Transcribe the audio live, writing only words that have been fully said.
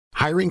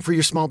Hiring for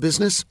your small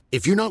business?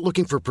 If you're not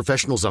looking for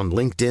professionals on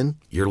LinkedIn,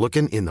 you're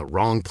looking in the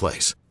wrong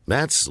place.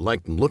 That's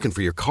like looking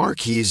for your car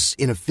keys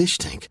in a fish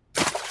tank.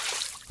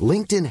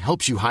 LinkedIn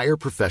helps you hire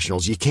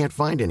professionals you can't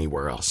find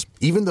anywhere else,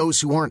 even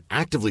those who aren't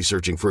actively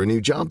searching for a new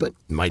job but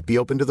might be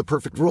open to the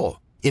perfect role.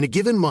 In a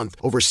given month,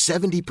 over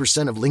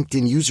 70% of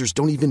LinkedIn users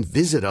don't even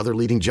visit other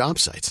leading job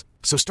sites.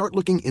 So start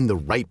looking in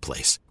the right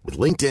place.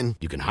 With LinkedIn,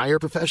 you can hire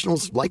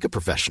professionals like a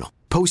professional.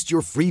 Post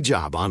your free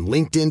job on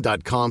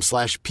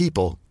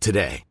linkedin.com/people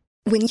today.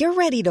 When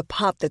you're ready to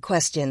pop the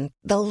question,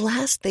 the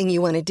last thing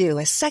you want to do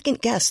is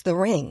second-guess the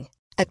ring.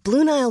 At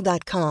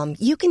BlueNile.com,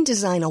 you can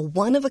design a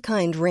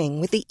one-of-a-kind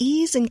ring with the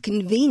ease and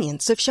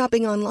convenience of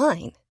shopping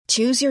online.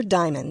 Choose your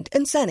diamond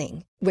and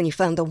setting. When you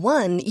find the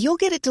one,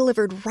 you'll get it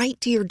delivered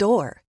right to your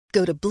door.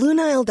 Go to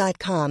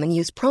BlueNile.com and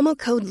use promo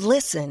code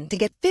LISTEN to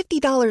get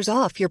 $50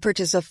 off your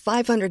purchase of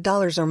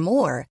 $500 or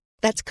more.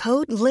 That's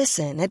code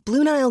LISTEN at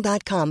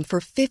BlueNile.com for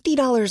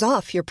 $50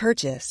 off your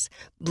purchase.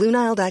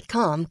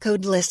 BlueNile.com,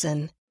 code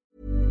LISTEN.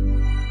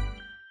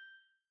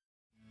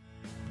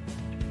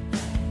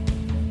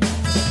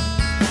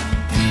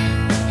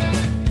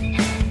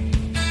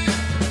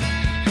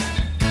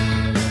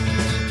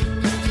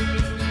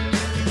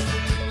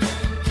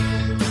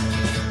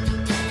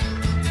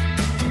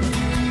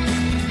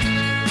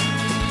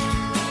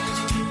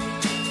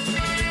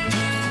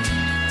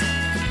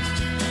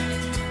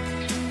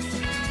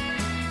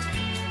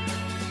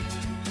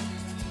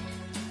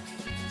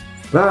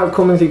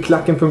 Välkommen till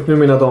Klacken.nu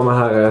mina damer och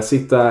herrar. Jag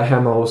sitter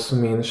hemma hos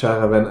min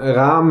kära vän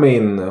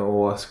Ramin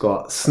och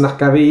ska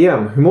snacka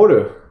VM. Hur mår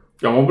du?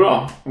 Jag mår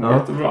bra,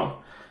 jättebra.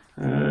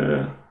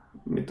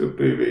 Mitt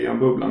uppe i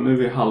VM-bubblan. Nu är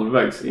vi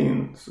halvvägs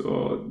in,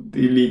 så det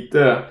är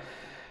lite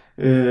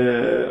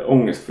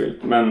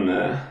ångestfyllt. Men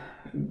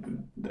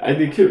det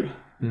är kul.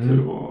 Kul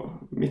att vara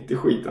mitt i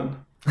skiten.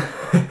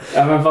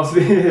 Även fast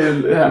vi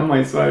är hemma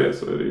i Sverige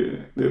så är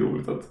det är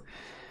roligt att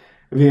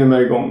VM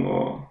är igång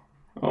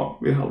och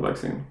vi är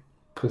halvvägs in.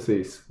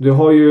 Precis. Du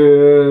har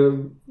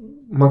ju,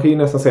 man kan ju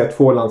nästan säga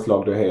 2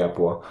 landslag du hejar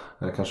på.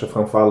 Kanske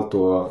framförallt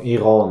då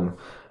Iran.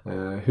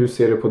 Hur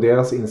ser du på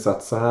deras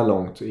insats så här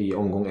långt i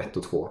omgång 1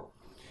 och 2?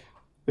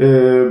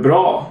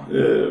 Bra.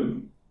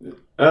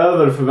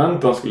 Över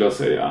förväntan skulle jag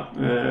säga.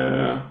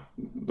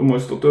 De har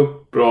ju stått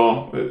upp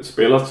bra.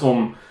 Spelat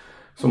som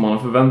man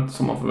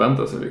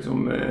förväntar sig.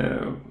 Liksom,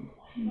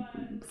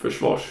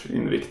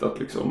 försvarsinriktat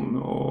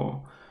liksom,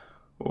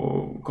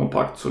 och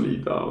kompakt,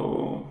 solida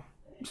och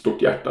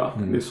stort hjärta.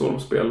 Det är så de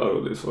spelar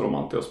och det är så de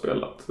alltid har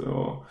spelat.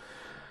 Och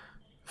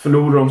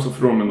förlorar de så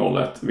förlorar de med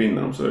 0-1.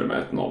 Vinner de så är det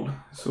med 1-0.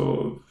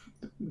 Så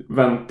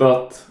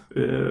väntat.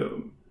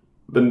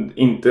 Men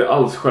inte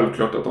alls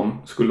självklart att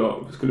de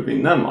skulle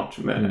vinna en match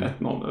med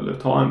 1-0 eller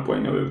ta en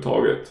poäng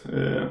överhuvudtaget.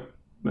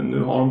 Men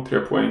nu har de 3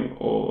 poäng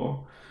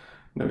och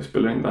när vi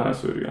spelar in det här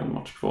så är det en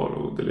match kvar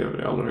och det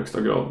lever i allra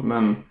högsta grad.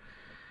 Men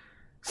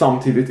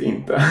samtidigt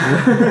inte.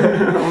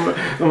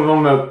 De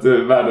har mött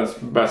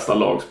världens bästa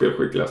lag,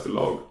 spelskickligaste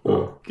lag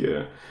och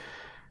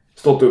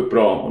stått upp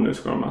bra och nu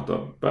ska de möta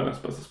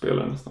världens bästa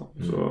spelare nästan.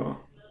 Så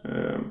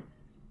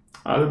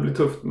det blir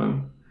tufft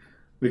men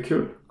det är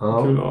kul.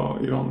 Ja. Kul att ha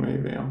Iran med i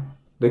VM.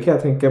 Det kan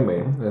jag tänka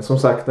mig. Som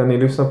sagt, när ni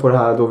lyssnar på det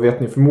här då vet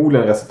ni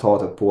förmodligen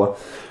resultatet på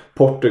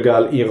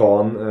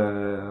Portugal-Iran.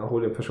 Jag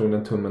håller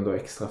personligen tummen då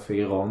extra för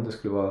Iran. Det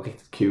skulle vara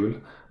riktigt kul.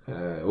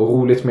 Och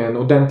roligt med en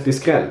ordentlig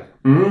skräll.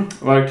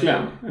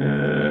 Verkligen.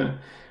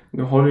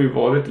 Nu har det ju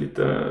varit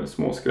lite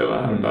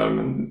småskrällar här och där,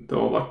 men det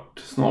har varit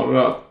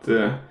snarare att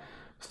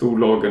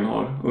storlagen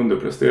har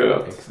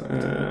underpresterat.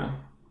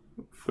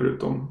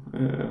 Förutom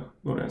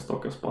några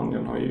enstaka.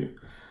 Spanien har ju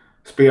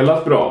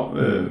spelat bra,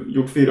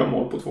 gjort 4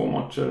 mål på 2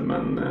 matcher,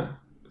 men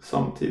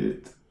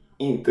samtidigt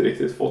inte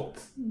riktigt fått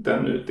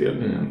den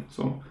utdelningen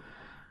som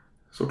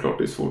såklart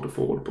det är svårt att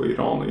få håll på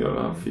Iran och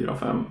göra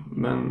 4-5,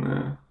 men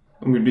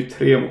de blir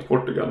 3 mot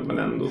Portugal, men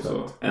ändå så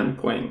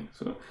 1 poäng.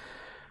 Så,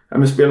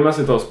 men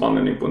spelmässigt har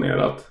Spanien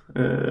imponerat.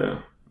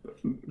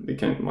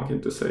 Man kan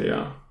inte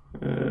säga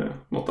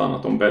något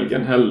annat om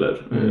Belgien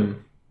heller.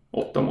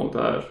 8 mål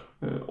där,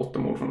 8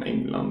 mål från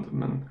England,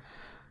 men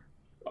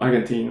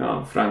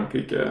Argentina,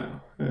 Frankrike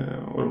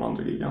och de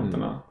andra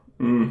giganterna.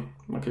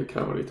 Man kan ju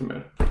kräva lite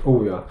mer.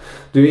 Oh ja.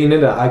 Du är inne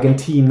där.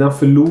 Argentina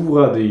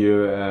förlorade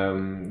ju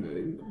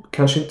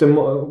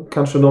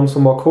kanske de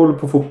som har koll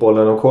på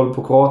fotbollen och koll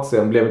på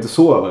Kroatien blev inte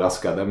så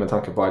överraskade med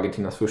tanke på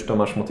Argentinas första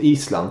match mot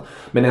Island.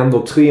 Men ändå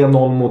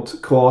 3-0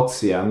 mot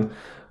Kroatien.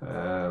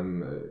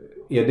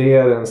 Är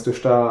det den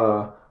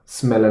största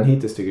smällen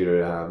hittills tycker du i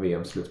det här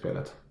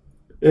VM-slutspelet?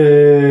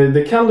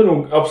 Det kan det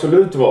nog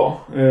absolut vara.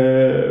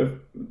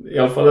 I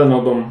alla fall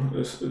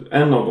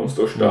en av de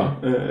största.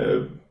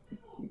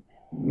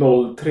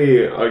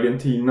 0-3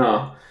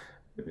 Argentina.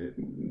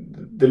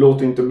 Det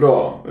låter inte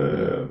bra.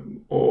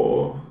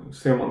 Och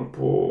ser man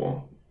på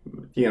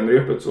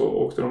genrepet så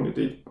åkte de ju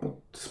dit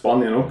mot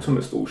Spanien också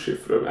med stor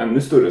siffror.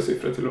 Ännu större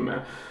siffror till och med.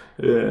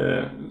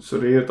 Så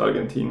det är ett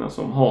Argentina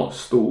som har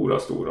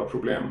stora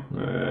problem.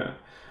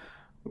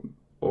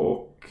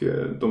 Och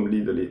de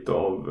lider lite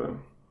av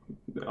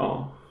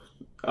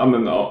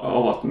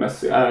av att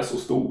Messi är så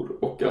stor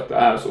och att det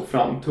är så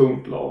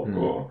framtungt lag.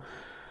 Och,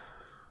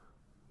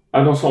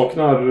 de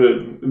saknar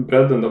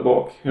bredden där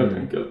bak helt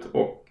enkelt.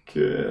 Och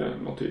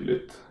något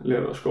tydligt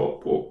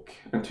ledarskap och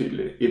en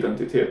tydlig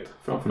identitet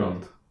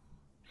framförallt.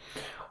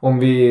 Om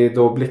vi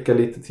då blickar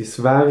lite till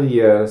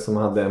Sverige som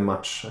hade en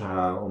match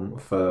här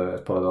för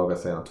ett par dagar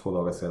sedan, 2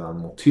 dagar sedan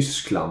mot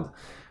Tyskland.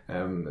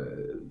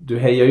 Du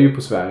hejar ju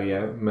på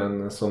Sverige,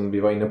 men som vi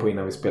var inne på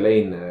innan vi spelade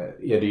in,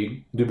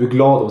 du blir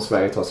glad om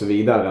Sverige tar sig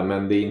vidare,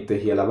 men det är inte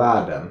hela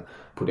världen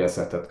på det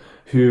sättet.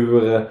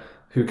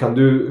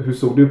 Hur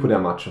såg du på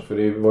den matchen? För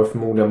det var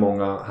förmodligen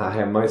många här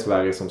hemma i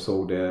Sverige som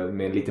såg det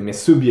med lite mer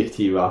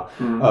subjektiva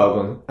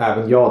ögon.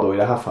 Även jag då i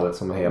det här fallet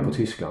som hejar på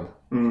Tyskland.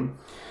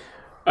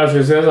 Jag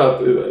skulle säga så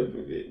att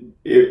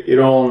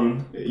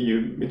Iran är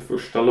ju mitt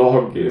första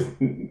lag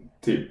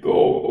typ,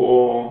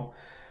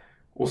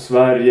 och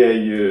Sverige är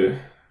ju,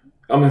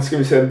 ska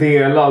vi säga,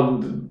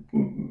 delad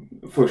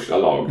första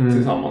lag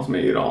tillsammans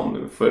med Iran.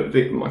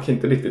 För man kan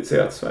inte riktigt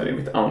säga att Sverige är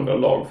mitt andra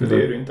lag, för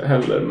det är det inte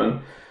heller.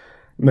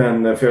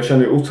 Men för jag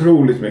känner ju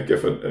otroligt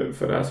mycket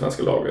för det här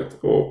svenska laget.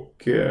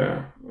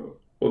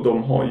 Och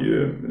de har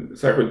ju,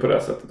 särskilt på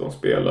det sättet, de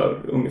spelar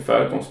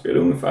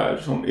ungefär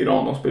som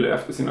Iran. De spelar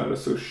efter sina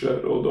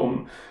resurser och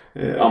de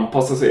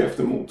anpassar sig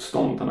efter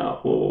motståndarna.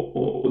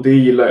 Och det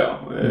gillar jag.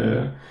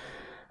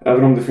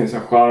 Även om det finns en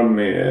charm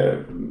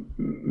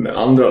med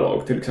andra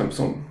lag, till exempel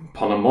som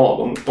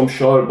Panama. De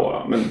kör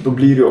bara, men då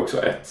blir det också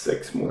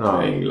 1-6 mot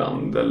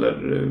England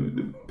eller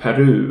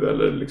Peru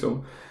eller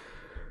liksom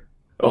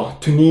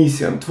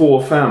Tunisien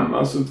 2-5.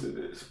 Alltså,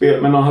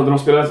 men hade de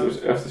spelat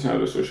efter sina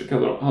resurser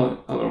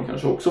hade de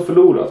kanske också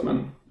förlorat, men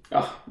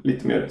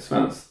lite mer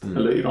svenskt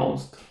eller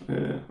iranskt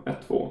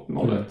 1-2,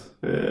 0-1.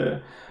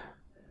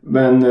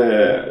 Men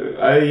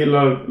jag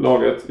gillar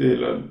laget, jag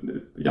gillar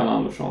Jan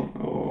Andersson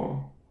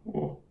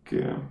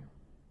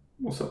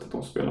och sättet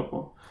de spelar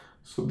på.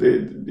 Så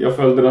jag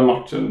följde den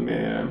matchen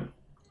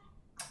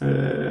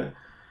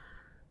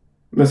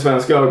med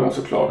svenska ögon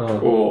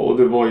såklart. Och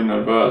det var ju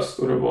nervöst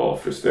och det var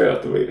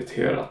frustrerat, det var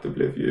irriterat.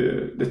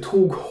 Det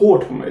tog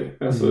hårt på mig.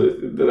 Alltså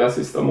det där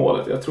sista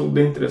målet. Jag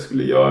trodde inte det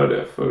skulle göra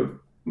det, för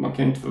man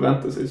kan inte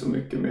förvänta sig så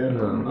mycket mer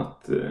än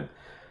att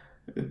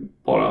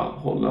bara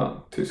hålla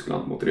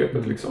Tyskland mot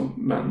repet liksom.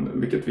 Men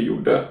vilket vi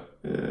gjorde.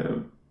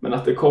 Men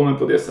att det kommer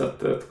på det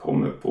sättet,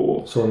 kommer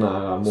på så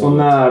nära målet. Så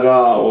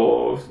nära,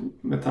 och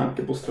med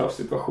tanke på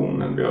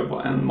straffsituationen, vi har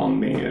bara en man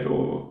mer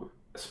och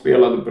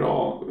spelade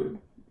bra,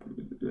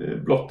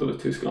 blottade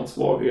Tysklands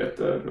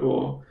svagheter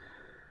och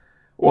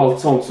allt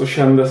sånt, så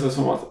kändes det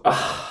som att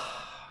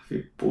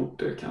vi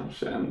borde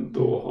kanske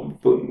ändå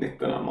ha vunnit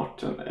den här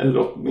matchen,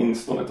 eller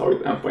åtminstone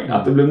tagit en poäng.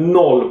 Att det blev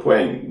 0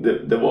 poäng,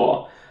 det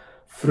var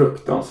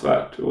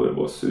fruktansvärt och det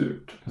var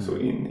surt så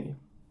in i.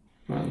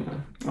 Men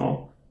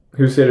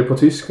Hur ser du på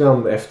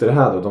Tyskland efter det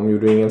här då? De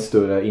gjorde ingen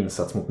större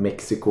insats mot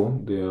Mexiko.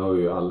 Det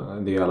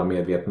är alla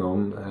medvetna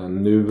om.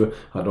 Nu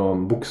har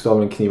de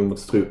bokstavligen kniven mot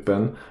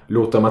strupen.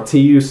 Lothar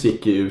Matthäus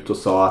gick ut och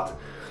sa att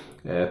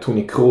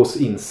Toni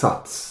Kroos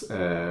insats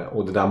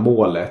och det där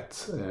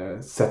målet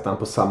sätter han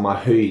på samma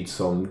höjd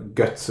som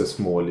Götzes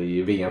mål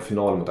i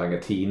VM-final mot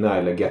Argentina,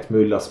 eller Gerd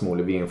Müllers mål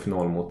i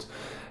VM-final mot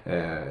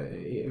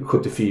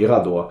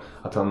 74 då.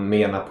 Att han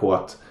menar på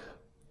att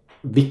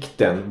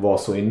vikten var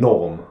så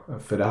enorm,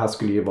 för det här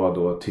skulle ju vara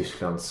då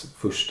Tysklands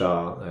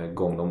första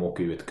gång de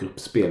åker ut ett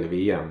gruppspel i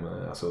VM.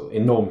 Alltså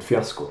enormt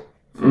fiasko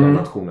för den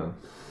nationen.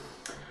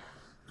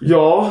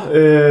 Ja,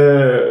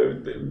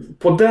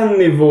 på den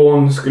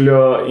nivån skulle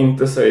jag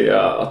inte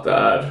säga att det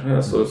är.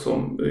 Alltså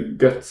som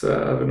Götze,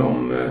 även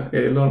om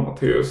jag gillar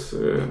Matthäus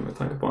med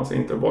tanke på hans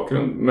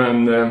interbakgrund.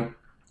 Men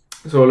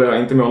så håller jag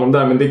inte med honom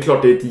där. Men det är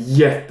klart, det är ett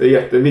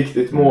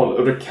jätteviktigt mål,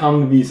 och det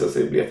kan visa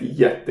sig bli ett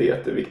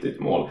jätteviktigt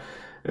mål.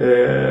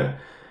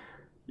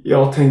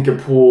 Jag tänker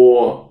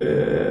på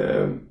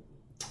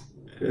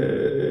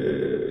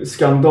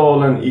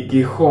skandalen i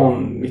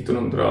Gijon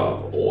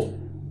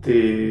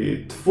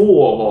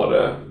 1982 var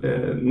det,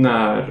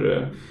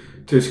 när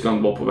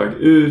Tyskland var på väg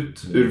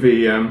ut ur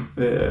VM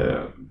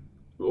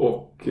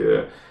och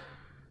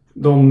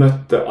de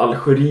mötte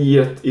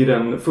Algeriet i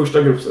den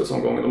första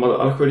gruppsäsongomgången. De hade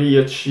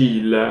Algeriet,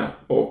 Chile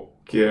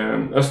och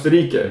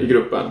Österrike i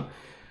gruppen.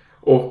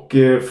 Och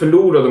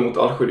förlorade mot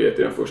Algeriet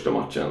i den första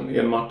matchen. I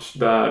en match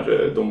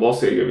där de var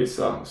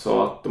segervissa.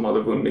 Sa att de hade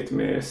vunnit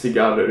med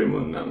cigarrer i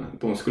munnen.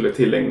 De skulle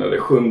tillägna det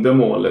 7:e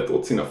målet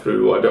åt sina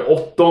fruar. Det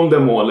 8:e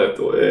målet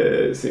åt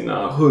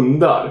sina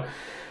hundar.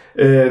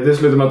 Det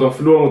slutade med att de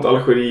förlorade mot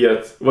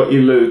Algeriet. Var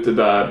illa ute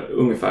där,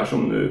 ungefär som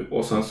nu.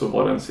 Och sen så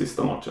var den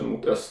sista matchen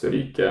mot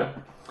Österrike.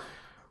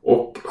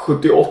 Och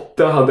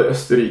 78 hade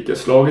Österrike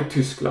slagit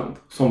Tyskland,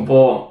 som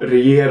var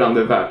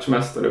regerande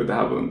världsmästare. Det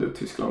här var under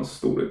Tysklands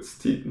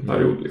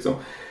storhetsperiod liksom.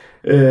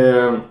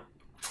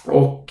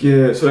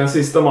 Så den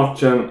sista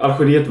matchen,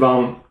 Algeriet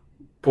vann,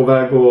 på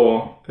väg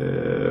att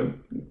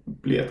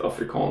bli ett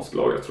afrikanskt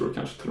lag. Jag tror det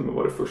kanske till och med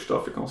var det första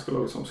afrikanska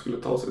laget som skulle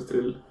ta sig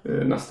till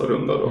nästa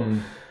runda då.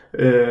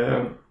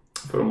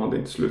 För de hade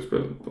inte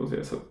slutspel på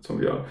det sättet som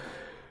vi gör.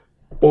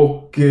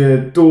 Och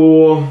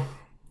då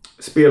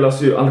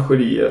spelas ju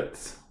Algeriet.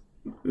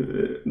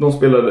 De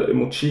spelade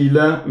mot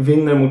Chile,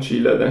 vinner mot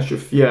Chile den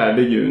 24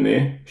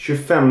 juni.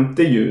 25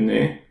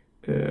 juni,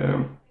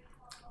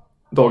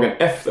 dagen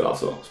efter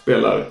alltså,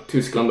 spelar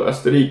Tyskland och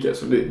Österrike.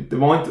 Så det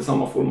var inte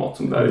samma format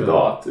som där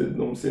idag, att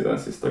den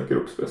sista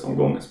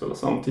gruppspelsomgången spelar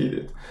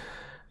samtidigt.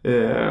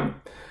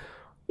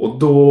 Och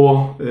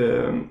då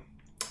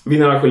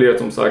vinner Algeriet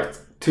som sagt.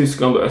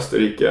 Tyskland och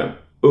Österrike,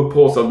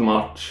 upphaussad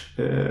match,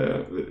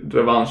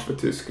 revansch för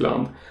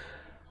Tyskland.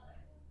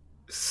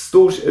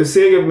 Stor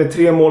seger med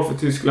 3 mål för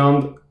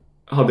Tyskland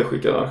hade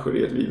skickat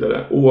Algeriet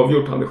vidare.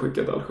 Oavgjort hade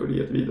skickat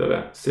Algeriet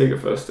vidare. Seger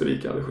för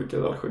Österrike hade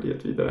skickat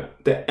Algeriet vidare.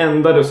 Det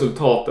enda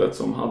resultatet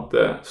som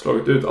hade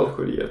slagit ut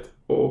Algeriet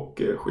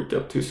och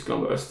skickat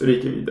Tyskland och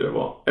Österrike vidare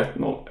var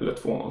 1-0 eller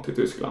 2-0 till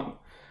Tyskland.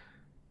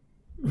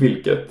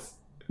 Vilket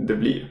det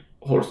blir.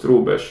 Horst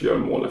Rubesch gör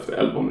mål efter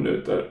 11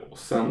 minuter och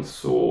sen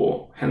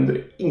så händer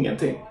det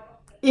ingenting.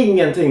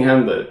 Ingenting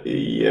händer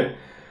i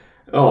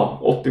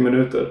 80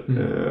 minuter.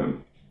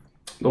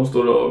 De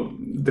står och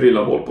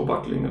drillar boll på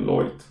backlinjen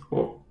lojt.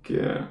 Och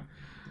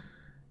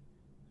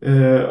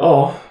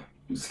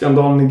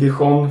skandalen i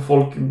Gijon.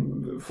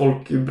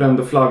 Folk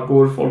brände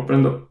flaggor. Folk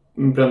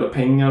brände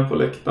pengar på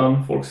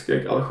läktaren. Folk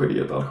skrek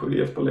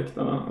Algeriet på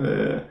läktarna.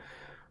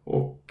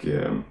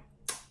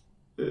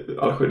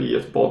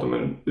 Algeriet bad om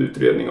en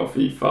utredning av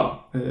FIFA.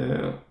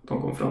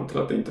 De kom fram till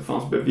att det inte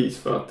fanns bevis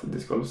för att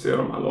diskvalificera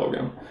de här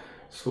lagen.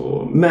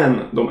 Men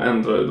de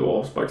ändrade då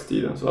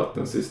avsparkstiden så att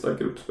den sista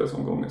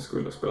gruppspelsomgången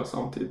skulle spelas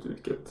samtidigt,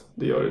 vilket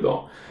det gör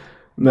idag.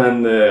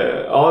 Men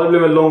det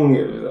blev en lång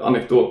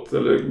anekdot,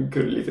 eller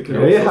lite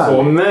kul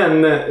så.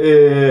 Men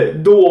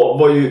då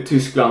var ju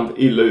Tyskland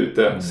illa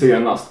ute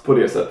senast på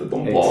det sättet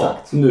de var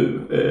nu.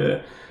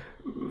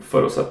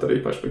 För att sätta det i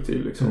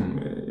perspektiv, liksom,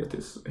 i ett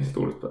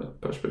historiskt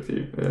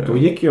perspektiv. Då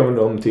gick ju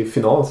de till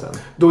final sen.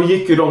 Då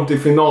gick ju de till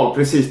final,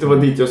 precis, det var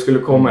dit jag skulle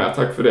komma,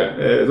 tack för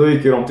det. Då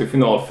gick ju de till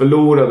final,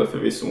 förlorade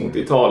förvisso mot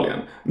Italien.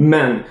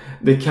 Men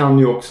det kan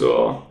ju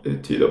också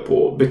tyda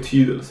på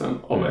betydelsen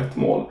av ett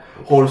mål.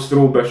 Horst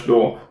Rubesch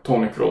då,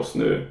 Toni Kroos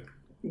nu.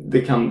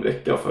 Det kan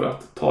räcka för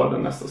att ta det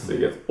nästa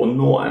steget och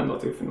nå ända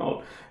till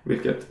final.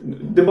 Vilket,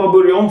 det bara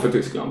börjar om för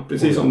Tyskland,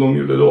 precis som de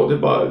gjorde då. Det är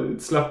bara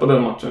släppa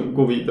den matchen,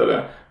 gå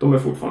vidare. De är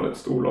fortfarande ett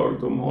storlag,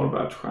 de har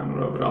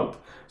världsstjärnor överallt.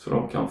 Så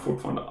de kan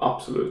fortfarande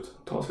absolut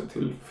ta sig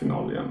till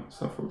final igen.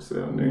 Sen får vi se,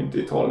 nu är inte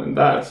Italien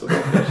där, så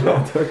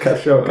de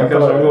kanske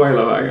går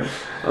hela vägen.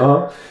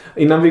 Ja.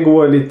 Innan vi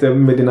går lite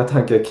med dina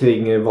tankar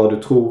kring vad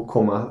du tror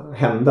kommer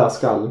hända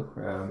skall.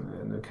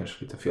 Nu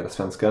kanske lite fel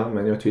svenska,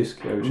 men jag är tysk,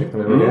 jag ursäktar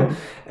mig med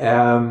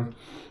det.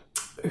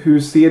 Hur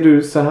ser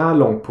du så här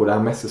långt på det här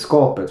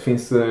mästerskapet?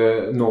 Finns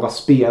det några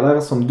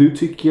spelare som du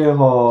tycker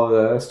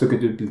har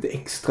stuckit ut lite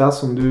extra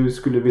som du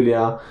skulle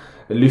vilja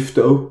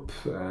lyfta upp?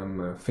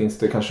 Finns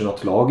det kanske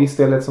något lag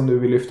istället som du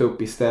vill lyfta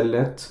upp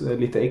istället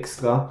lite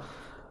extra?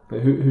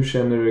 Hur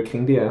känner du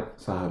kring det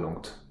så här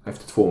långt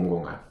efter 2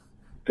 omgångar?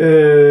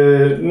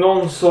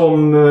 Någon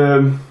som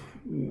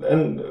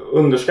en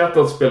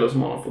underskattad spelare som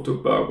man har fått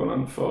upp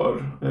ögonen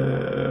för,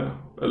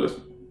 eller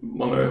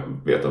man har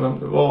vetat vem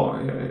det var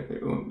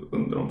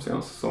under de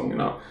senaste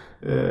säsongerna.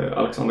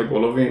 Alexander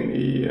Golovin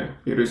i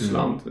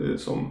Ryssland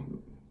som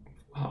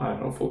här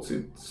har fått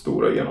sitt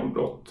stora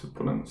genombrott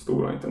på den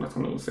stora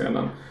internationella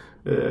scenen.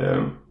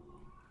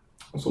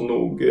 Som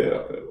nog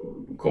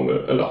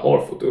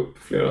har fått upp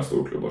flera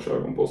storklubbars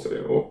ögon på sig.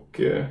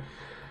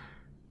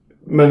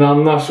 Men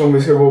annars, om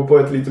vi ska gå på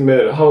ett lite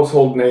mer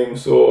household name,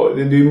 så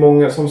det är ju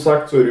många, som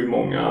sagt, så är det ju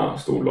många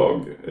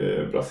storlag,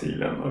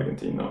 Brasilien,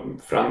 Argentina,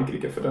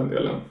 Frankrike för den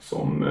delen,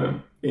 som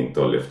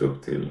inte har levt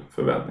upp till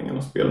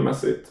förväntningarna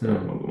spelmässigt.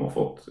 De har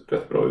fått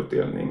rätt bra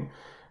utdelning.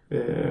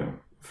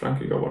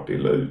 Frankrike har varit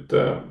illa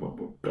ute,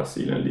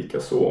 Brasilien lika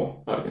så,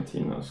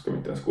 Argentina ska vi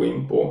inte ens gå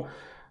in på.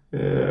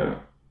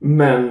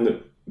 Men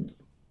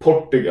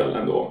Portugal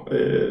ändå,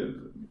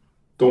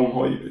 de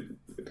har ju,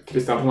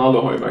 Cristiano Ronaldo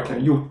har ju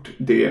verkligen gjort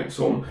det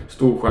som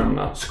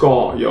storstjärnorna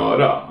ska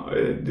göra.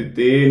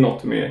 Det är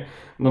något med,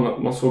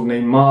 man såg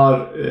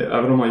Neymar,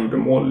 även om han gjorde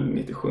mål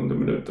 97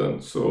 minuten,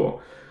 så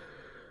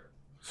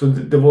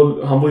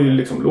han var ju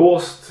liksom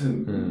låst.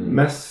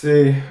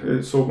 Messi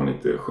såg man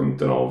inte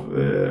skymten av.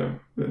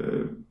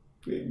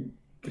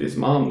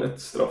 Griezmann, ett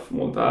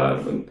straffmål där,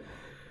 men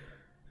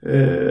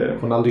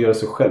Ronaldo gör det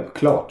så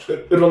självklart.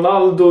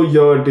 Ronaldo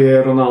gör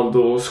det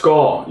Ronaldo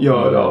ska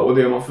göra och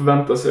det man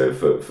förväntar sig,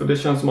 för det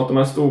känns som att de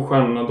här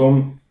storstjärnorna,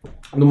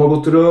 de har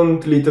gått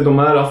runt lite, de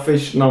här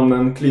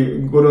affischnamnen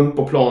går runt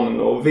på planen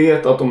och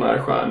vet att de är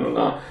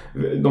stjärnorna.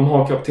 De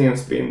har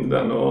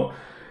kaptensbindeln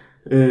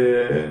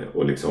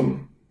och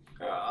liksom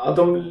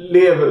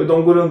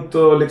de går runt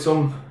och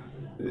liksom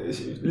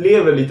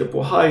lever lite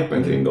på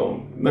hypen kring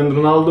dem. Men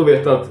Ronaldo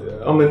vet att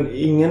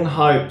ingen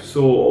hype,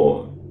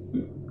 så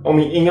om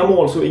inga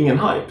mål så ingen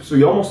hype. Så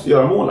jag måste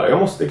göra mål här. Jag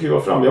måste kliva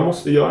fram. Jag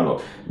måste göra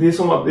något. Det är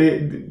som att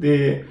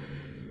det är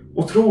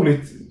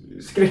otroligt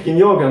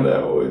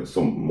skräckinjagande och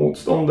som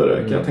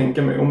motståndare kan jag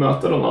tänka mig att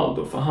möta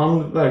Ronaldo. För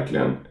han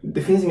verkligen,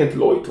 det finns inget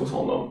lojt hos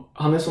honom.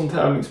 Han är som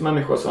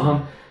tävlingsmänniska, så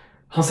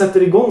han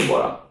sätter igång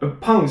bara.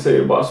 Pang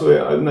säger bara så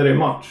när det är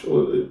match.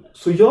 Och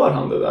så gör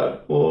han det där.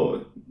 Och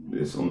det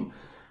är som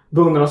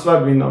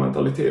beundransvärd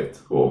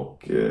vinnarmentalitet.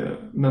 Och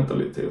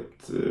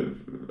mentalitet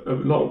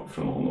överlag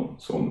från honom.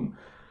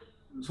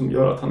 Som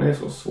gör att han är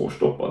så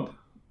svårstoppad.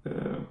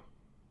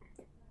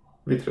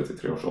 Vid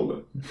 33 års ålder.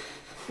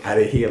 Det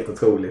är helt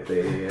otroligt. Det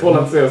är tål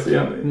att sägas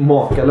igen.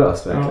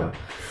 Makalöst verkligen.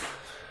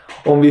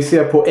 Ja. Om vi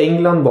ser på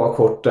England bara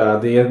kort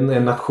där, det är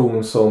en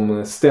nation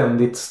som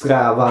ständigt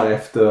strävar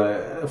efter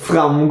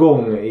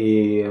framgång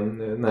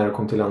när det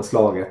kommer till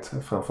landslaget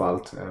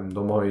framförallt.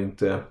 De har ju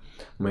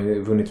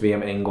vunnit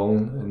VM en gång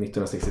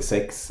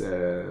 1966.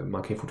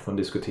 Man kan ju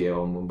fortfarande diskutera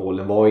om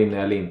bollen var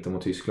inne eller inte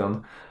mot Tyskland.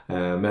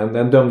 Men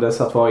den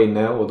dömdes att vara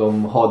inne och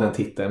de har den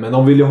titeln. Men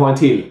de vill ju ha en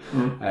till.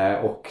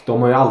 Och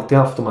de har ju alltid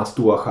haft de här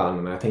stora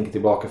stjärnorna. Jag tänker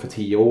tillbaka för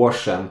 10 år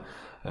sedan.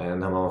 När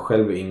man var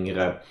själv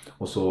yngre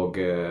och såg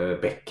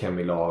Beckham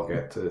i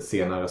laget.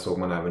 Senare såg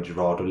man även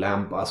Gerrard och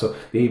Lampard. Alltså,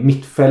 det är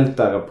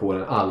mittfältare på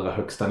den allra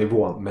högsta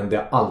nivån, men det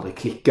har aldrig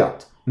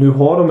klickat. Nu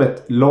har de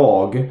ett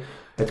lag,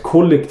 ett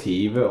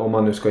kollektiv, om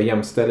man nu ska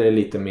jämställa det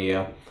lite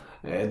med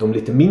de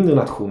lite mindre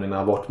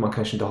nationerna vart man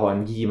kanske inte har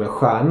en given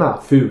stjärna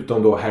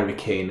förutom då Harry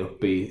Kane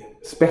uppe i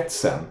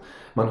spetsen.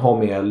 Man har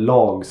mer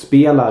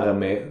lagspelare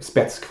med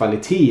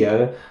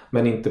spetskvaliteter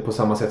men inte på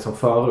samma sätt som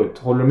förut.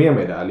 Håller du med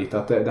mig där lite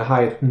att det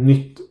här är ett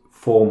nytt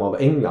form av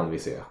England vi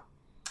ser?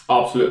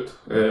 Absolut,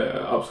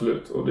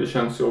 absolut. Och det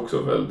känns ju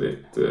också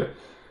väldigt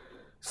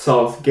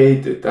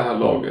Southgate, det här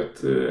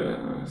laget.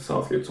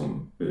 Southgate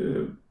som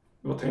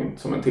var tänkt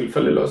som en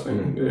tillfällig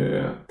lösning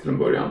till en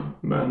början.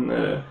 Men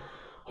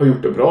har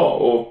gjort det bra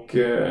och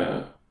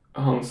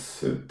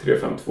hans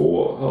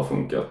 3-5-2 har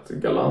funkat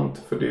galant.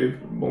 För det är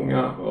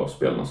många av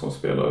spelarna som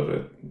spelar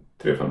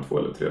 3-5-2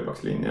 eller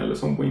trebackslinje eller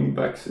som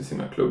wingbacks i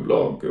sina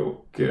klubblag.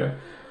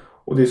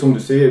 Och det är som du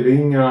säger, det är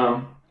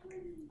inga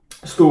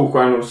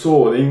storstjärnor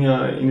så, det är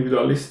inga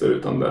individualister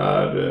utan det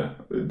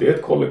är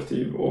ett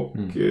kollektiv.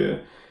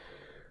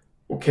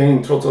 Och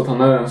Kane, trots att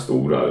han är den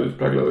stora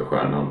utpräglade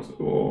stjärnan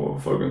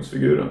och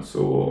förgrundsfiguren,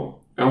 så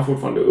är han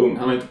fortfarande ung.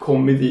 Han har inte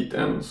kommit dit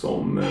än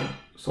som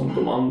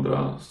de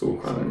andra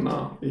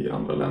storstjärnorna i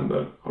andra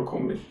länder har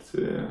kommit.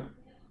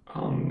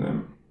 Han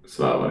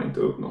svävar inte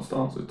upp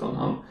någonstans utan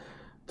han,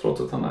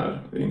 trots att han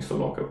är yngsta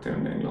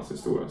lagkapten i Englands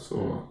historia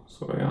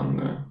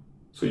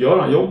så gör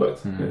han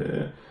jobbet.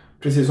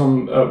 Precis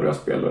som övriga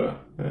spelare.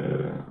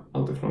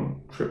 Alltifrån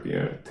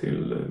Trippier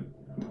till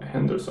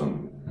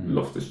Henderson.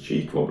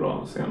 Loftus-Cheek var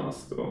bra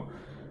senast. Och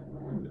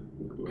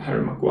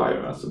Harry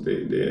Maguire. Alltså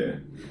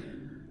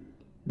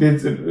det är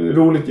ett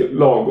roligt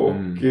lag och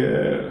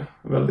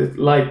väldigt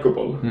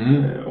likeable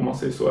om man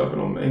säger så, även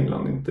om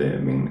England inte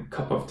är min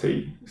cup of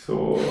tea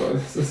så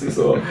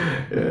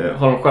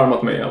har de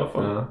skärmat mig i alla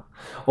fall. Ja.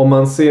 Om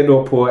man ser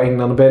då på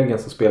England och Belgien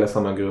som spelar i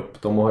samma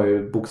grupp, de har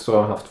ju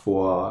bokstavligen haft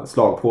 2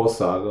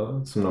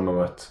 slagpåsar som de har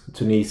mött,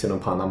 Tunisien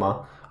och Panama.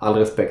 All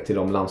respekt till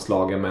de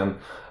landslagen, men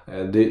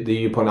det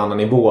är ju på en annan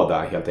nivå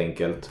där helt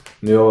enkelt.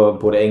 Nu har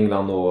både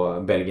England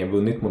och Belgien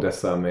vunnit mot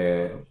dessa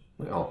med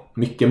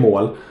mycket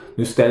mål.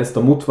 Nu ställs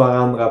de mot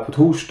varandra på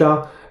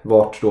torsdag,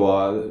 vart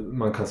då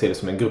man kan se det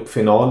som en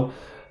gruppfinal.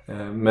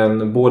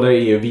 Men båda är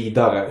ju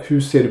vidare.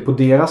 Hur ser du på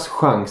deras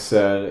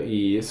chanser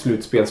i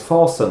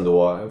slutspelsfasen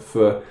då?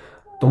 För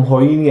de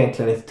har ju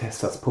egentligen inte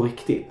testats på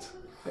riktigt.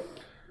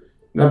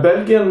 När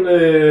Belgien,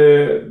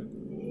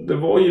 det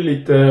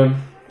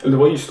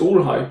var ju stor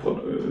hype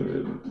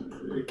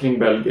kring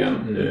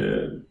Belgien.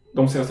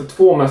 De senaste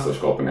 2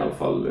 mästerskapen i alla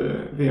fall,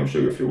 VM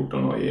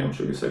 2014 och EM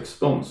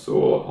 2016,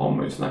 så har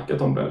man ju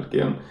snackat om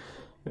Belgien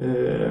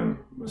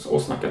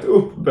och snackat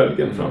upp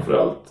Belgien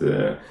framförallt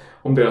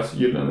om deras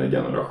gyllene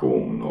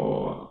generation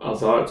och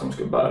Hazard som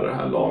ska bära det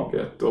här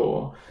laget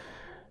och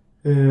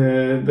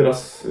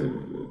deras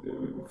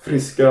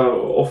friska,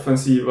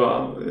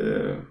 offensiva,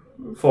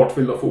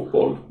 fartfyllda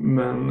fotboll.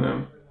 Men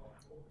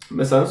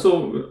sen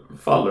så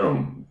faller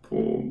de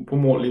på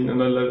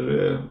mållinjen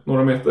eller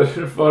några meter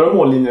före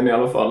mållinjen i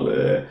alla fall.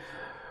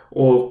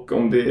 Och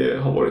om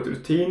det har varit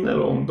rutin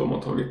eller om de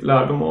har tagit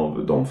lärdom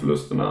av de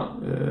förlusterna,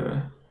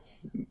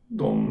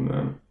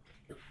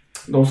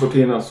 de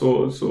sorterna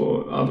så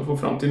det får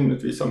framtiden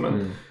utvisa.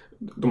 Men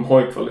de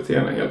har ju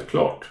kvaliteterna helt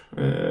klart.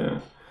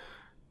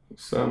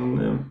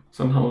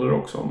 Sen handlar det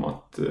också om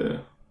att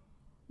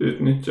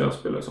utnyttja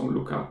spelare som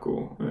Lukaku,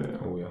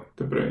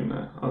 De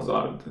Bruyne,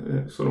 Hazard.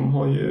 Så de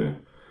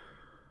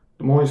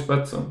har ju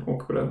spetsen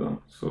och bredden.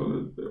 Så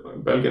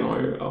Belgien har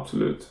ju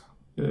absolut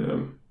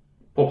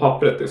på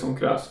pappret det som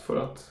krävs för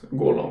att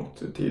gå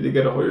långt.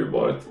 Tidigare har ju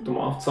de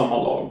har haft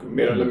samma lag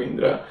mer eller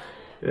mindre.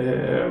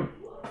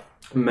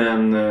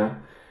 Men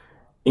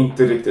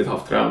inte riktigt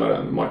haft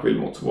tränaren. Mark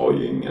Wilmots var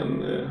ju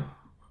ingen...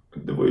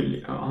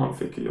 han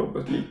fick ju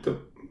jobbet lite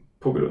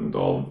på grund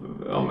av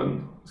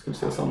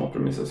samma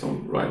premisser som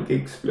Ryan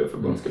Giggs blev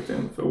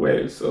förbundskapten för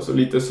Wales. Alltså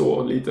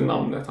lite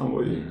namnet. Han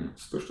var ju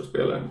största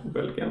spelaren i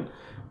Belgien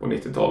på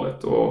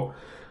 90-talet.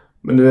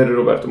 Men nu är det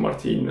Roberto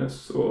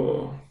Martinez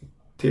och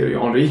Thierry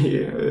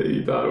Henry är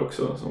ju där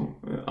också som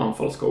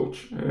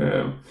anfallscoach.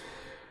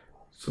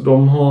 Så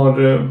de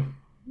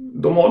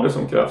har det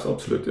som krävs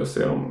absolut. Jag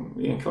ser dem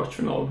i en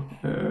kvartsfinal.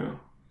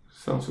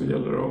 Sen så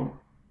gäller det att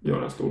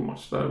göra en stor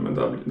match där. Men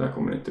där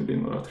kommer det inte bli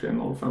några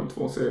 3-0,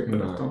 5-2 segrar.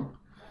 Utan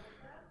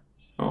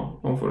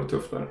de får det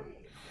tufft där.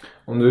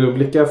 Om du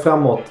blickar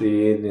framåt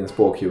i din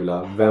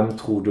spåkula, vem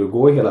tror du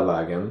går hela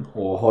vägen?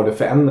 Och har det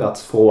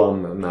förändrats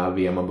från när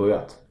VM har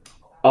börjat?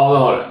 Ja, det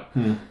har det.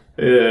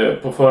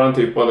 På förhand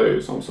tippade jag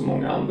ju som så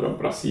många andra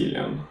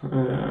Brasilien.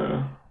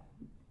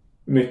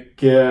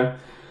 Mycket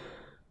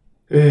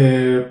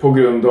på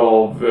grund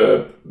av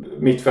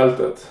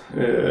mittfältet.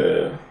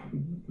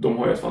 De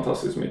har ju ett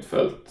fantastiskt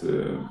mittfält,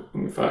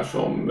 ungefär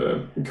som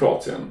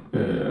Kroatien,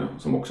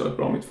 som också har ett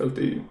bra mittfält.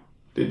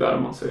 Det är där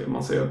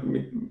man ser att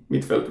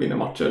mittfält vinner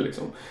matcher.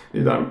 Liksom. Det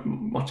är där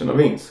matcherna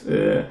vinns.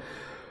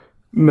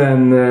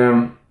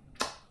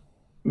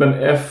 Men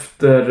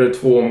efter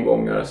 2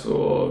 omgångar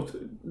så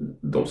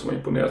de som har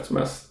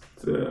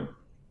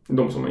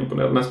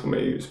imponerat mest på mig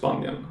är ju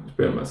Spanien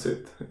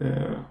spelmässigt.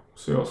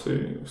 Så jag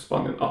ser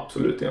Spanien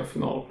absolut i en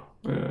final.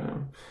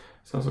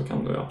 Sen så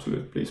kan det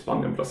absolut bli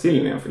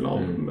Spanien-Brasilien i en final.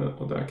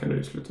 Och där kan det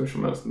ju sluta hur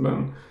som helst.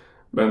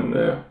 Men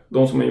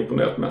de som har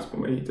imponerat mest på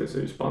mig hittills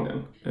är ju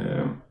Spanien.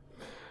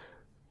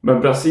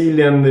 Men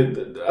Brasilien,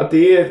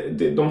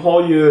 de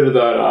har ju det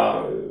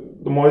där,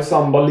 de har ju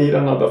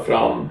samba-lirarna där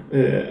fram.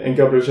 En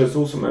Gabriel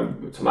Jesus som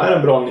är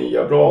en bra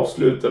nia, bra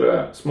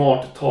avslutare,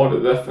 smart, tar det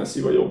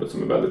defensiva jobbet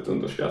som är väldigt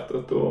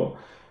underskattat och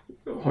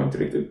har inte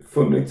riktigt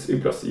funnits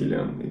i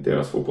Brasilien i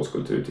deras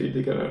fotbollskultur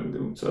tidigare.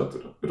 Så att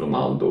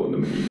Ronaldo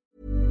nummer 9.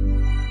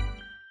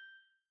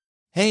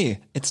 Hey,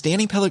 it's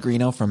Danny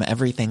Pellegrino from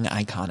Everything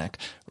Iconic.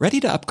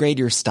 Ready to upgrade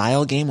your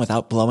style game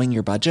without blowing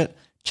your budget?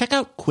 Check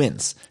out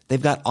Quince.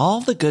 They've got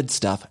all the good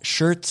stuff,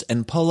 shirts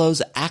and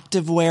polos,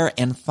 activewear,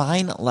 and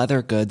fine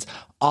leather goods,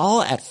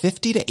 all at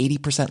 50 to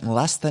 80%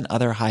 less than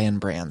other high-end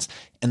brands.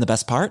 And the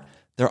best part?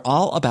 They're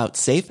all about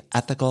safe,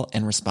 ethical,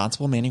 and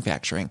responsible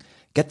manufacturing.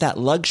 Get that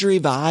luxury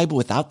vibe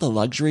without the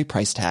luxury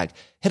price tag.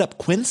 Hit up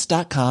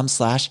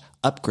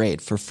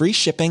quince.com/upgrade for free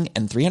shipping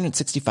and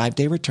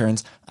 365-day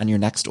returns on your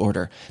next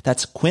order.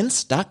 That's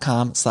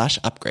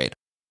quince.com/upgrade.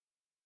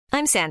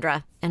 I'm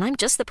Sandra, and I'm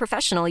just the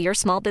professional your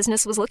small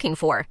business was looking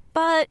for.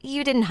 But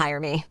you didn't hire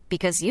me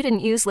because you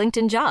didn't use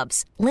LinkedIn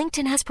Jobs.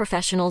 LinkedIn has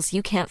professionals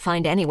you can't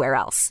find anywhere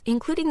else,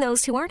 including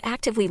those who aren't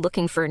actively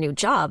looking for a new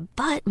job,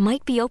 but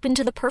might be open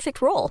to the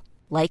perfect role,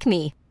 like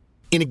me.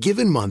 In a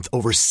given month,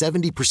 over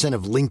 70%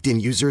 of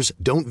LinkedIn users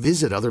don't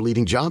visit other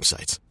leading job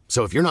sites.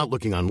 So if you're not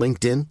looking on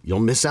LinkedIn,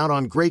 you'll miss out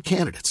on great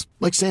candidates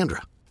like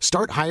Sandra.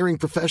 Start hiring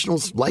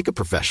professionals like a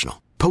professional.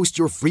 Post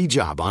your free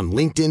job on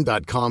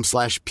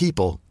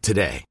linkedin.com/people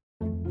today.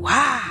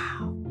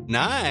 Wow.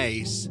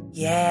 Nice.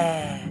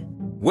 Yeah.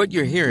 What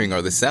you're hearing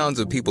are the sounds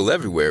of people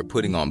everywhere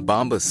putting on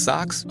Bombas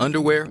socks,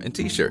 underwear, and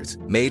T-shirts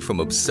made from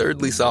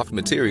absurdly soft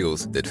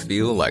materials that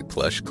feel like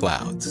plush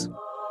clouds.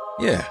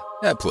 Yeah,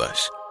 that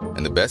plush.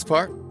 And the best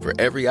part? For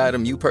every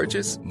item you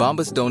purchase,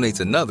 Bombas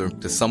donates another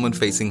to someone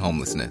facing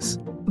homelessness.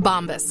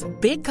 Bombas.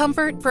 Big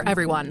comfort for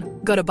everyone.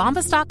 Go to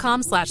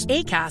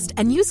bombas.com/ACAST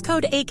and use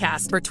code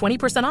ACAST for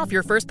 20% off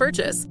your first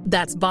purchase.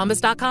 That's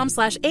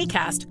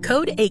bombas.com/ACAST.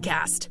 Code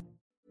ACAST.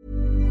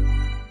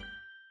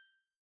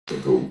 De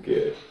tog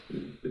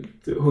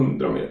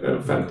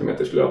 50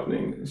 meters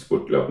löpning,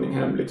 spurtlöpning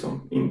hem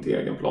liksom in till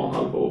egen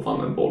planhalva och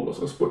vann en boll och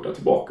så spurtade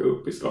tillbaka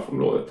upp i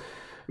straffområdet.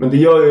 Men det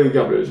gör ju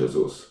Gabriel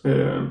Jesus.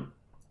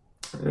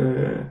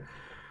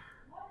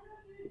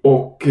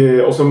 Och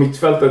så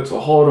mittfältet så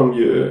har de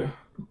ju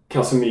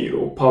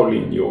Casemiro,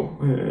 Paulinho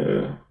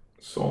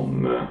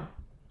som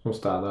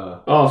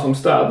städar. Ja, som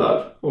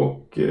städar.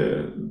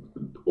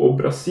 Och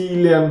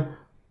Brasilien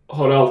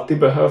har alltid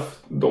behövt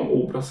de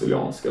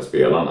obrasilianska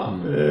spelarna.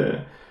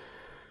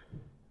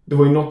 Det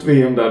var ju något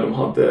VM där de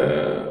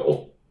hade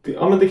 80,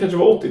 ja men det kanske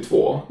var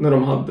 82 när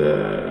de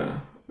hade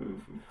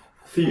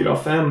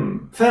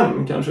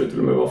 5 kanske till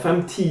och med var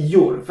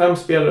 5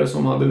 spelare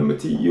som hade nummer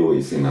 10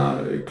 i sina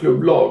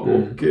klubblag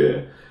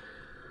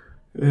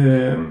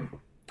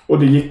och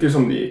det gick ju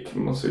som det gick.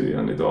 Man ser ju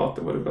än idag att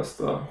det var det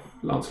bästa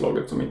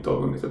landslaget som inte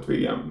har vunnit ett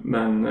VM.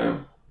 Men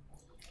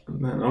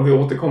om vi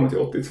återkommer till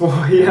 82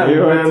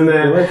 igen.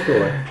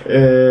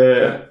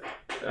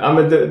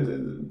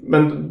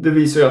 Men det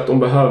visar ju att de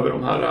behöver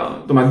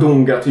de här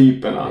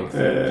Dunga-typerna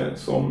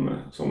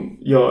som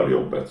gör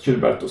jobbet.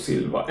 Gilberto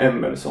Silva,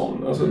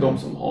 Emerson, alltså de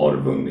som har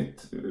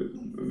vunnit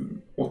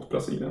åt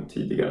Brasilien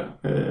tidigare.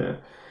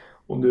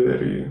 Och nu är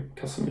det ju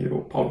Casemiro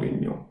och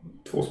Paulinho,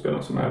 2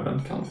 spelare som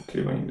även kan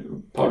kliva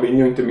in.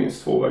 Paulinho inte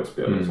minst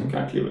tvåvägsspelare som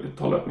kan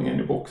ta löpningen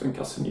i boxen.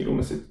 Casemiro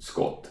med sitt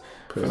skott.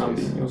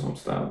 Fernandinho som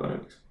städare.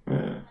 Liksom.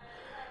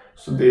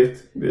 Så det är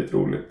ett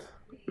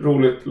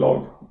roligt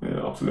lag,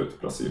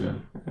 absolut, Brasilien.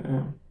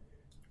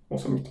 Och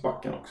så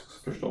mittbacken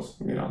också förstås,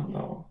 Miranda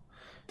och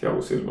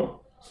Thiago Silva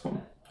som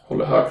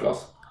håller hög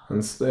klass.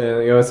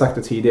 Jag har sagt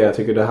det tidigare, jag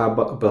tycker det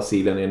här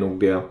Brasilien är nog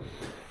det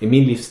i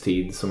min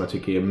livstid som jag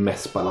tycker är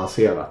mest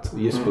balanserat.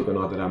 Just på grund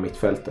av det där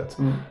mittfältet.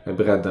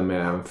 Bredden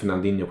med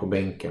Fernandinho på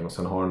bänken och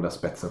sen har den där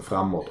spetsen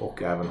framåt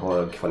och även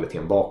har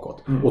kvaliteten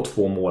bakåt. Och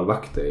 2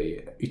 målvakter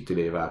i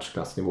ytterligare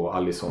världsklassnivå,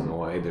 Alisson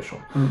och Ederson.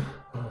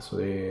 Så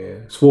det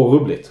är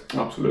svårrubbligt.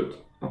 Absolut.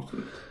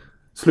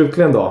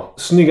 Slutligen då,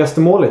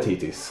 snyggaste målet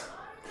hittills.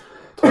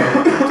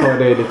 Ta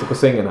dig lite på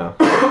sängen här.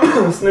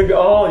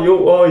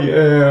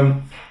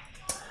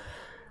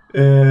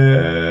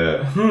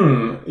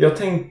 Jag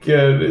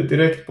tänker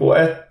direkt på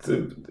ett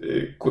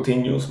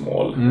Coutinhos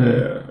mål.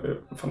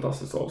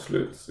 Fantastiskt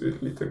avslut.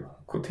 Lite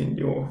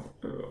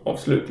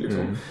Coutinho-avslut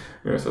liksom.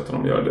 Vi har sett att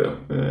de gör det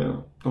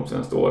de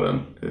senaste åren.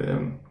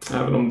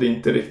 Även om det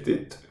inte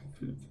riktigt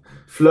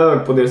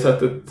flög på det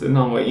sättet när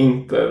han var i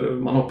Inter.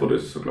 Man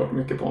hoppades såklart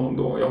mycket på honom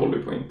då. Jag håller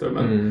ju på Inter.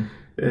 Men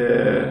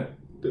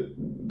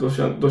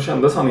då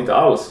kändes han inte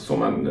alls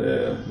som en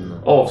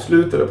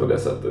avslutare på det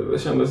sättet. Det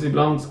kändes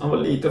ibland, han var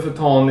lite för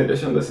tanig. Det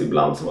kändes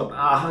ibland som att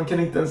han kan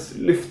inte ens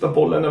lyfta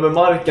bollen över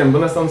marken. Det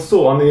var nästan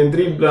så, han är en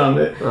dribblare, han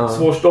är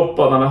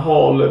svårstoppad, han är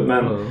hal.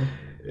 Men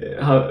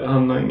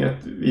han har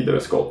inget vidare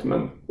skott.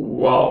 Men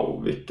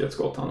wow, vilket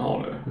skott han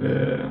har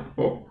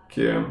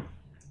nu.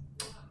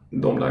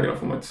 De lägena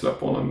får man inte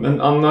släppa honom.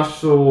 Men annars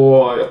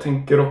så, jag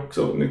tänker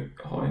också, nu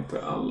har jag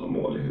inte alla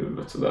mål i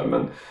huvudet sådär,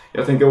 men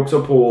jag tänker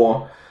också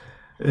på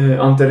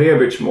Ante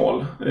Rebic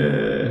mål.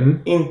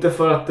 Inte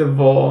för att det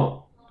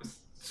var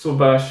så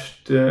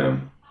värst,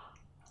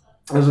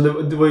 alltså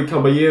det var ju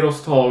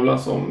Caballeros tavla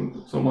som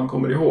man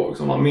kommer ihåg,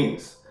 som man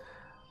minns.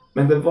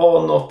 Men det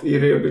var något i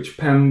Rebic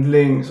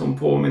pendling som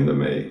påminner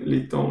mig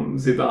lite om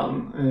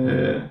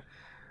Zidane.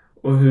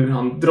 Och hur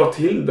han drar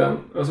till den,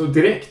 alltså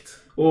direkt.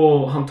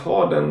 Och han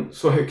tar den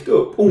så högt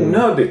upp,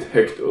 onödigt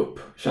högt upp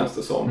känns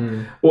det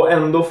som. Och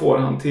ändå får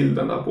han till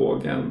den där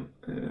bågen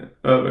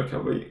över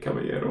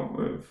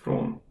Caballero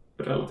från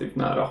relativt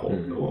nära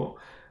håll. Och,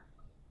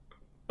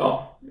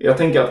 jag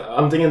tänker att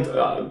antingen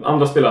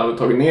andra spelare hade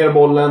tagit ner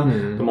bollen,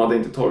 de hade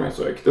inte tagit den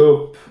så högt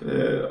upp.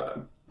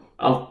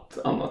 Allt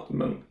annat,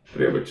 men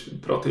Rebic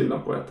drar till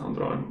den på ett, han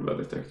drar den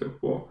väldigt högt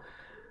upp. Och,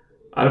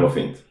 det var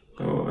fint.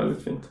 Det var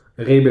väldigt fint.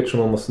 Rebic som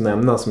man måste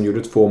nämna, som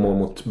gjorde 2 mål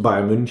mot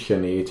Bayern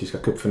München i tyska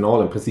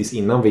cupfinalen precis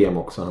innan VM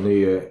också. Han är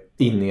ju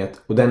inne i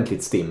ett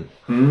ordentligt stim.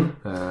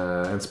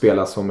 En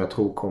spelare som jag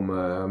tror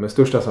kommer med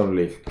största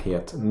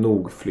sannolikhet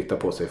nog flytta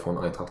på sig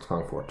från Eintracht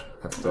Frankfurt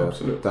efter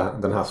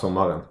den här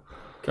sommaren.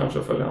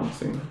 Kanske följer han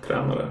sin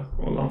tränare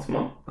och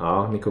landsman.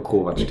 Ja, Niko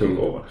Kovac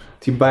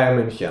till Bayern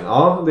München.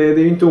 Ja, det är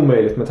ju inte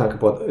omöjligt med tanke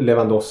på att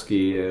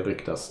Lewandowski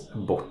ryktas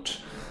bort.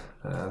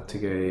 Jag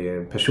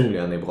tycker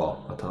personligen är bra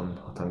att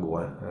han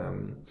går.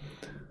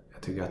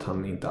 Jag tycker att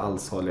han inte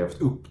alls har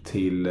levt upp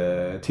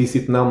till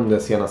sitt namn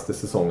den senaste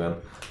säsongen.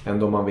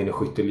 Ändå man vinner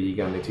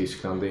skytteligan i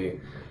Tyskland.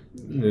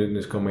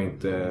 Nu ska man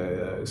inte,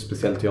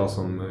 speciellt jag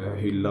som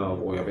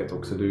hyllar, och jag vet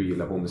också du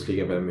gillar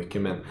Bundesliga väldigt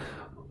mycket, men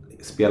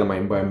spelar man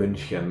i Bayern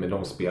München med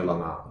de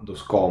spelarna, då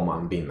ska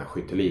man vinna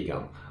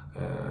skytteligan.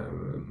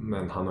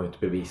 Men han har inte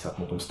bevisat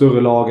mot de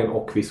större lagen,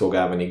 och vi såg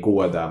även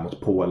igår där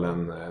mot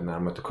Polen när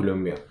han mötte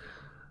Colombia.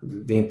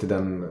 Det är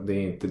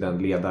inte den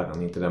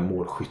ledaren, inte den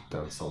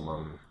målskytten som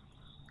man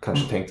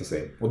kanske tänkte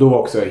sig. Och då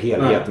också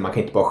helheten, man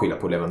kan inte bara skylla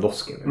på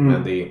Lewandowski.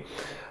 Men det är,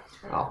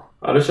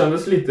 det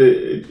kändes lite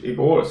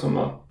igår som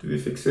att vi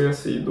fick se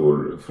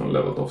sidor från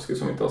Lewandowski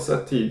som vi inte har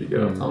sett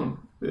tidigare. Att han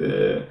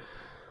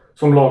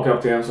som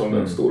lagkapten, som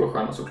den stora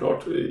stjärnan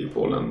såklart i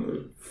Polen,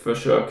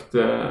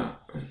 försökte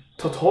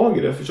ta tag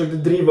i det, försökte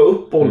driva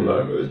upp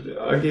bollar,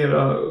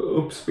 agera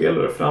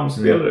uppspelare,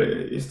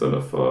 framspelare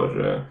istället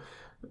för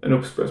en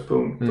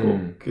uppspelspunkt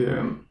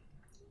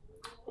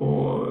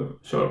och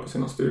köra på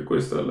sina styrkor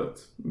istället.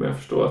 Men jag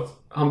förstår att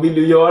han vill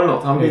ju göra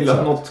något, han vill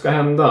att något ska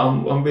hända,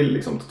 han vill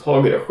liksom ta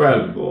tag i det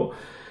själv. Och,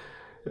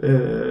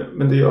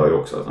 men det gör ju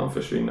också att han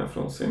försvinner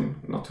från sin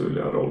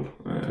naturliga roll.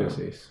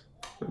 Precis.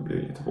 Det blir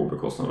lite på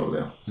bekostnad av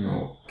det.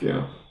 Och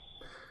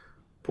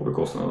på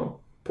bekostnad av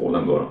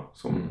Polen då,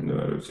 som nu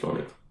är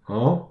utslaget.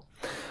 Ja.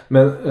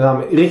 Men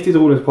riktigt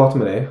roligt att prata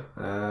med dig.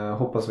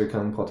 Hoppas vi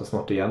kan prata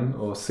snart igen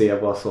och se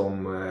vad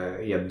som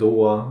är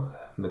då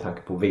med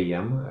tanke på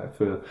VM.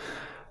 För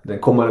den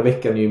kommande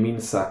veckan är ju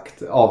minst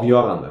sagt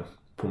avgörande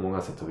på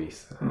många sätt och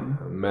vis.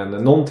 Men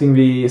någonting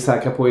vi är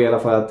säkra på är i alla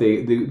fall att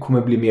det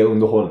kommer bli mer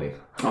underhållning.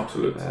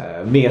 Absolut.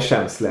 Mer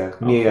känslor,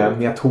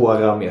 mer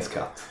tårar, mer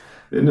skratt.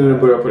 Det är nu det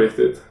börjar på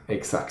riktigt.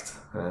 Exakt.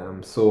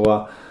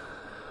 Så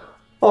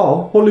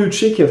håll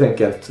utkik helt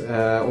enkelt.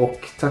 Och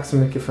tack så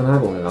mycket för den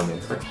här gången, Ramin.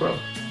 Tack själv.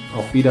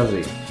 Auf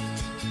Wiedersehen.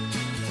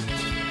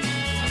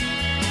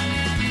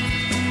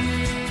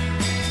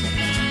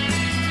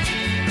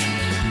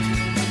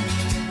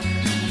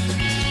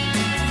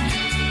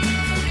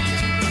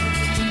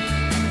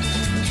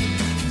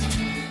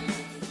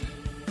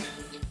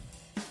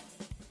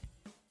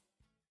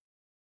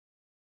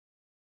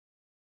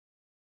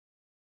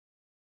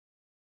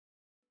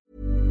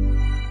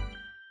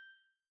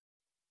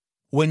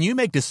 When you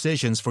make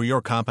decisions for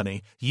your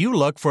company, you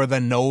look for the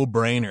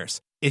no-brainers.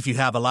 If you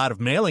have a lot of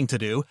mailing to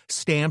do,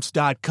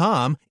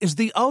 Stamps.com is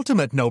the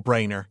ultimate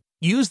no-brainer.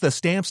 Use the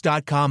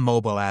Stamps.com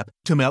mobile app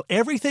to mail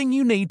everything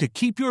you need to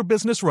keep your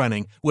business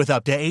running with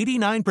up to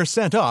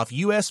 89% off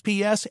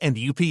USPS and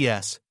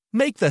UPS.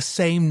 Make the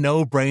same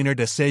no-brainer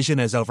decision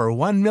as over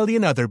 1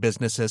 million other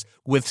businesses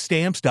with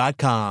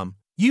Stamps.com.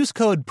 Use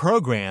code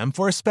PROGRAM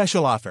for a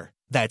special offer.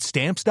 That's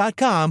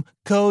Stamps.com,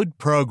 code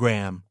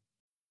PROGRAM.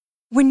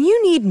 When you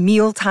need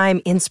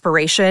mealtime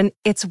inspiration,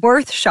 it's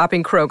worth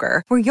shopping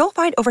Kroger, where you'll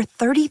find over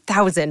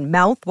 30,000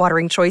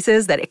 mouth-watering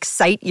choices that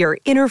excite your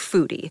inner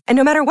foodie. And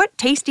no matter what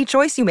tasty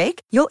choice you make,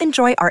 you'll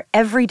enjoy our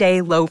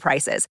everyday low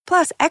prices,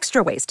 plus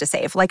extra ways to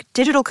save, like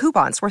digital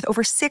coupons worth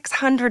over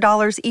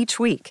 $600 each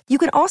week. You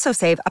can also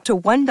save up to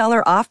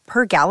 $1 off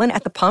per gallon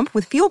at the pump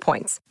with fuel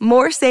points.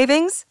 More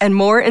savings and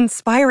more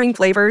inspiring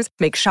flavors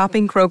make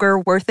shopping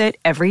Kroger worth it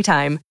every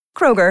time.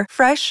 Kroger,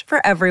 fresh for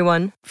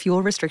everyone.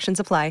 Fuel restrictions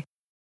apply.